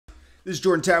This is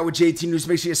Jordan Tower with JT News.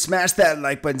 Make sure you smash that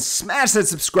like button, smash that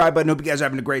subscribe button. Hope you guys are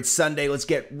having a great Sunday. Let's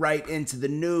get right into the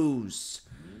news.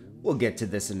 We'll get to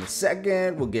this in a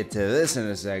second. We'll get to this in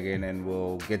a second. And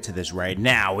we'll get to this right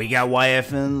now. We got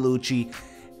YFN Lucci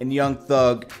and Young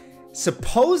Thug.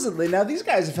 Supposedly, now these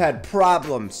guys have had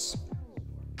problems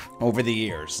over the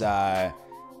years.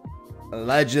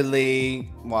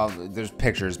 Allegedly, well, there's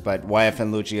pictures, but YFN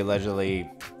Lucci allegedly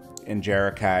and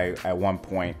Jericho at one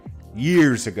point,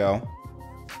 years ago,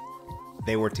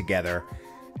 they were together,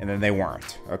 and then they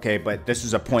weren't, okay? But this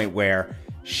is a point where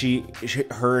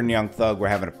her and Young Thug were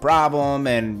having a problem,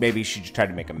 and maybe she just tried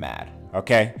to make him mad,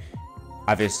 okay?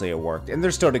 Obviously, it worked, and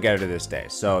they're still together to this day,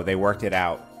 so they worked it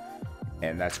out,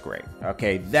 and that's great,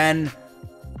 okay? Then,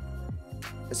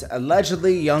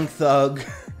 allegedly, Young Thug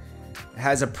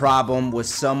has a problem with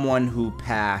someone who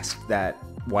passed that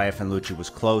YFN Lucci was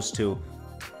close to,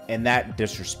 and that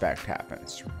disrespect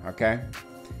happens, okay?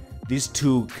 These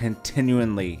two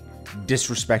continually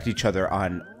disrespect each other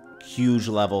on huge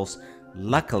levels.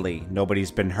 Luckily,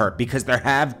 nobody's been hurt because there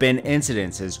have been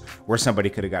incidences where somebody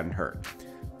could have gotten hurt.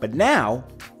 But now,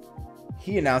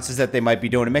 he announces that they might be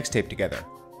doing a mixtape together.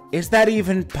 Is that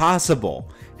even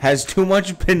possible? Has too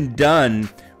much been done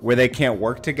where they can't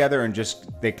work together and just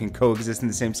they can coexist in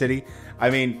the same city? I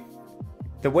mean,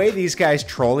 the way these guys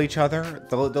troll each other,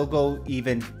 they'll go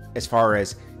even as far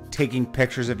as taking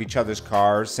pictures of each other's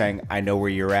cars, saying, I know where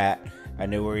you're at. I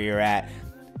know where you're at.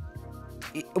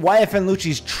 YFN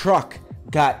Lucci's truck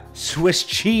got Swiss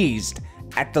cheesed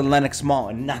at the Lenox Mall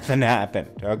and nothing happened,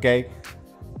 okay?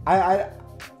 I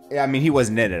mean, he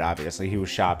wasn't in it, obviously. He was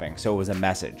shopping, so it was a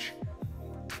message.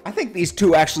 I think these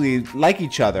two actually like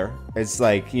each other. It's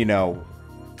like, you know,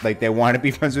 like they want to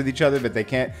be friends with each other, but they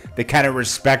can't. They kind of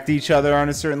respect each other on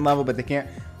a certain level, but they can't.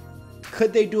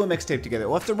 Could they do a mixtape together?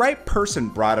 Well, if the right person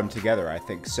brought them together, I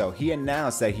think so. He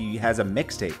announced that he has a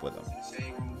mixtape with them.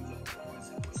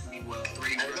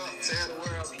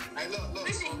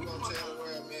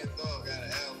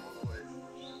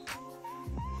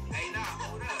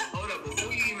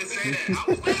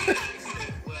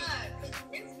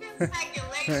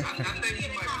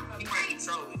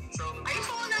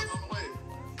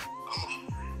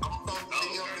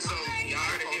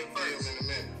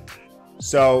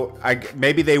 So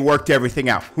maybe they worked everything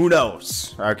out. Who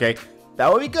knows? Okay,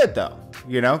 that would be good though.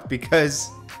 You know, because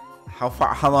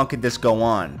how long could this go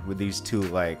on with these two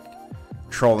like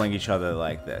trolling each other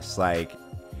like this? Like,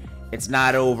 it's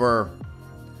not over.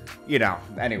 You know.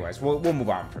 Anyways, we'll move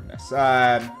on from this.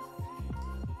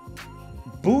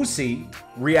 Boosie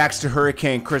reacts to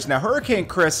Hurricane Chris. Now, Hurricane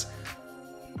Chris,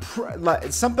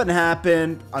 something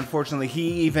happened. Unfortunately,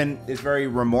 he even is very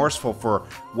remorseful for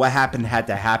what happened had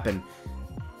to happen.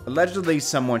 Allegedly,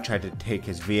 someone tried to take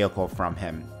his vehicle from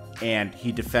him, and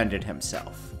he defended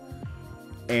himself.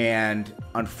 And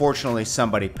unfortunately,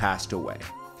 somebody passed away.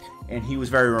 And he was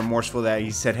very remorseful that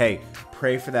he said, hey,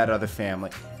 pray for that other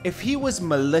family. If he was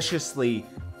maliciously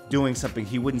doing something,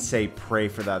 he wouldn't say pray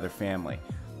for the other family.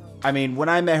 I mean, when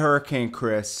I met Hurricane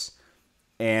Chris,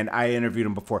 and I interviewed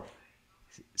him before,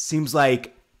 seems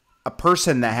like a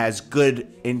person that has good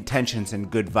intentions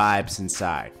and good vibes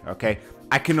inside, okay?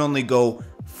 I can only go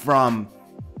from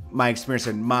my experience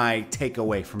and my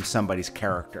takeaway from somebody's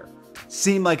character.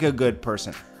 Seemed like a good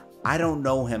person. I don't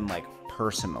know him like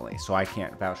personally, so I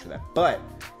can't vouch for that. But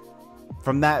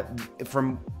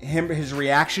from his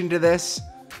reaction to this,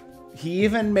 he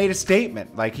even made a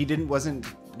statement. Like he wasn't,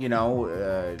 you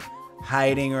know,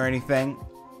 hiding or anything.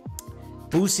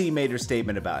 Boosie made a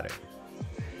statement about it.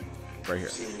 Right here.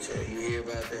 You hear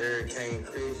about the Hurricane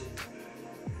Chris?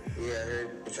 Yeah, I heard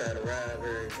you try to rob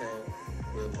Hurricane.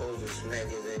 You're supposed to smack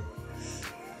his ass.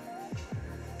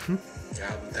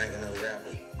 I'll be thinking of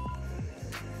rappers.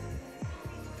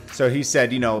 So he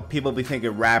said, you know, people be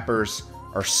thinking rappers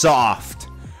are soft,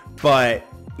 but,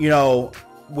 you know,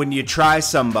 when you try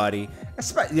somebody,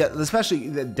 especially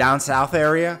the down south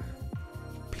area,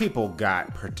 people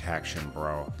got protection,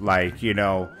 bro. Like, you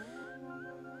know,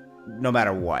 no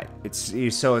matter what. It's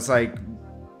like,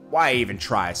 why even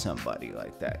try somebody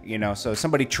like that? You know, so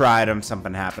somebody tried him,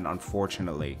 something happened.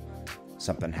 Unfortunately,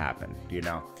 something happened, you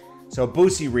know. So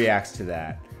Boosie reacts to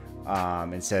that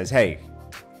and says, hey,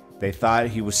 they thought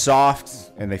he was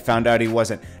soft and they found out he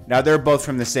wasn't. Now, they're both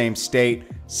from the same state,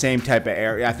 same type of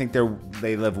area. I think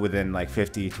they live within like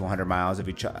 50 to 100 miles of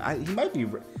each other. He might be...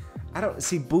 I don't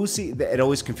see Boosie. It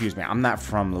always confused me. I'm not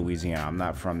from Louisiana. I'm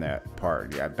not from that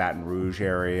part. Yeah, Baton Rouge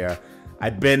area.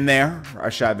 I've been there. I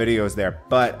shot videos there,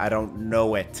 but I don't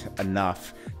know it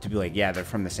enough to be like, yeah, they're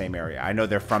from the same area. I know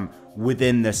they're from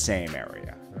within the same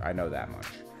area. I know that much.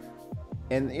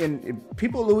 And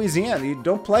people in Louisiana, you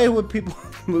don't play with people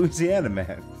in Louisiana,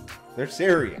 man. They're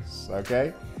serious,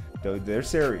 okay? They're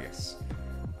serious.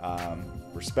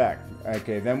 Respect.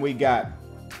 Okay, then we got...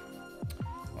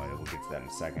 We'll get to that in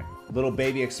a second. Little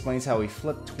Baby explains how he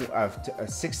flipped a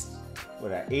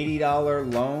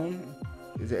 $80 loan.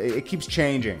 It keeps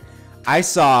changing.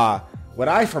 From what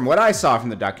I saw from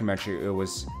the documentary, it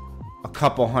was a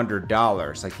couple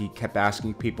 $100. Like he kept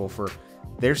asking people for...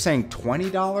 They're saying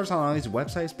 $20 on all these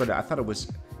websites, but I thought it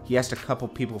was... He asked a couple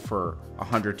people for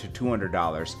 $100 to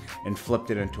 $200 and flipped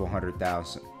it into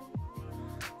 $100,000.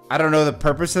 I don't know the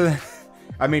purpose of that.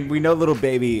 I mean, we know Little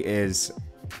Baby is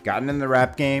gotten in the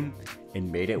rap game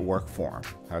and made it work for him,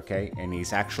 okay? And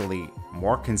he's actually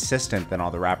more consistent than all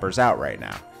the rappers out right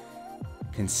now.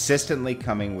 Consistently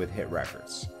coming with hit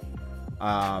records.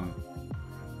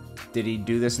 Did he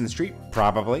do this in the street?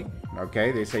 Probably.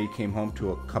 Okay, they say he came home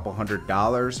to a couple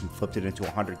 $100 and flipped it into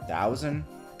 $100,000.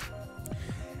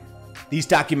 These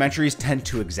documentaries tend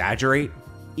to exaggerate.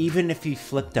 Even if he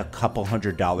flipped a couple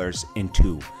 $100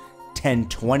 into $10,000,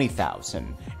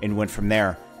 $20,000 and went from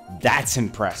there, that's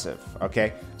impressive.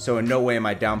 Okay, so in no way am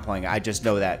I downplaying. I just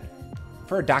know that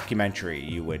for a documentary,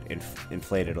 you would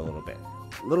inflate it a little bit.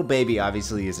 Little Baby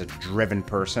obviously is a driven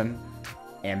person,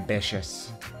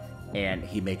 ambitious, and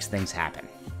he makes things happen.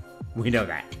 We know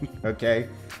that, okay?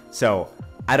 So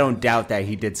I don't doubt that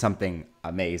he did something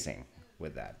amazing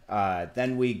with that.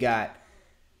 Then we got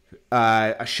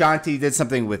Ashanti did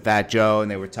something with Fat Joe,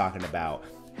 and they were talking about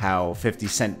how 50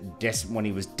 Cent, when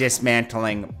he was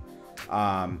dismantling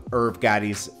Irv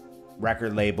Gotti's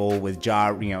record label with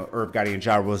Irv Gotti and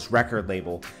Ja Rule's record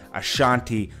label,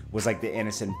 Ashanti was like the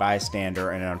innocent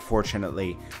bystander, and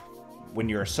unfortunately, when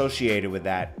you're associated with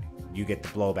that, you get the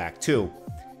blowback too.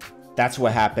 That's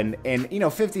what happened. And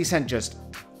 50 Cent just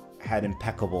had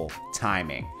impeccable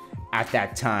timing. At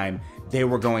that time, they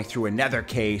were going through another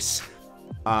case,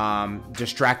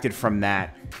 distracted from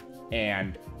that,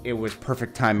 and it was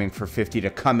perfect timing for 50 to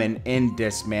come in and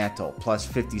dismantle. Plus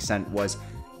 50 Cent was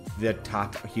the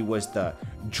top, he was the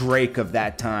Drake of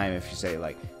that time, if you say,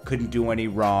 like, couldn't do any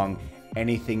wrong.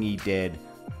 Anything he did,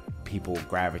 people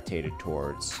gravitated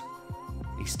towards.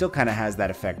 He still kind of has that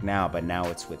effect now, but now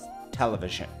it's with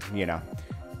television, and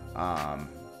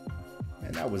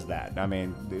that was that. I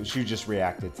mean, she just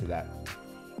reacted to that.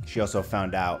 She also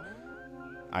found out,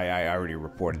 I already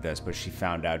reported this, but she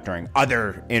found out during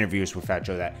other interviews with Fat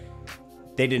Joe that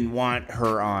they didn't want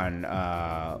her on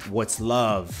What's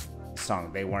Love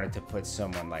song. They wanted to put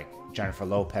someone like Jennifer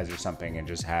Lopez or something and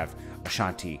just have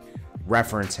Ashanti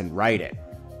reference and write it.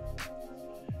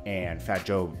 And Fat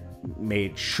Joe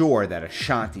made sure that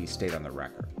Ashanti stayed on the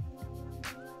record.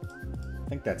 I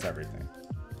think that's everything.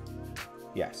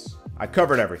 Yes, I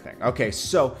covered everything. Okay,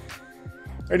 so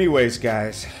anyways,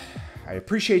 guys, I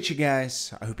appreciate you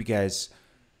guys. I hope you guys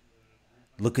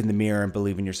look in the mirror and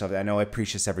believe in yourself. I know I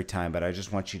preach this every time, but I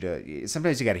just want you to,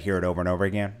 sometimes you got to hear it over and over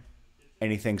again.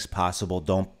 Anything's possible.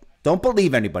 Don't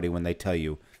believe anybody when they tell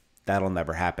you that'll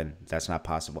never happen. That's not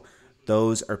possible.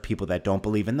 Those are people that don't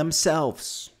believe in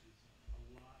themselves.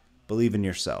 Believe in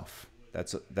yourself.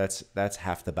 That's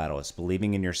half the battle. It's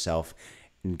believing in yourself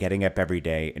and getting up every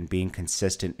day and being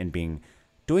consistent and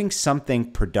doing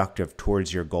something productive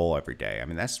towards your goal every day. I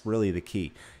mean, that's really the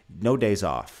key. No days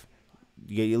off.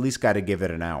 You at least got to give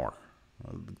it an hour,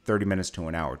 30 minutes to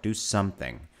an hour. Do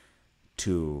something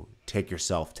to take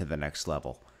yourself to the next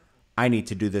level. I need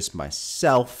to do this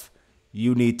myself.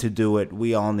 You need to do it.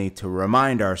 We all need to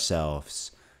remind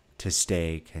ourselves to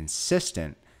stay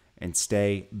consistent and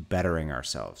stay bettering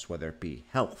ourselves, whether it be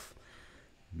health,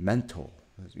 mental,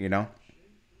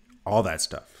 all that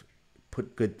stuff.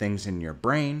 Put good things in your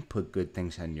brain, put good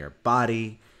things in your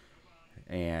body,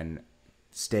 and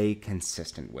stay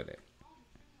consistent with it.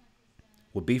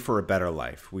 We'll be for a better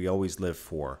life. We always live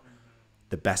for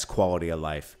the best quality of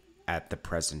life at the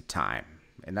present time.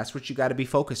 And that's what you got to be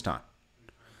focused on.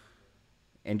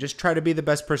 And just try to be the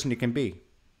best person you can be.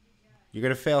 You're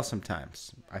going to fail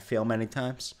sometimes. I fail many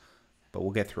times, but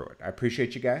we'll get through it. I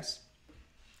appreciate you guys.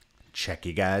 Check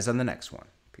you guys on the next one.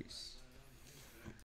 Peace.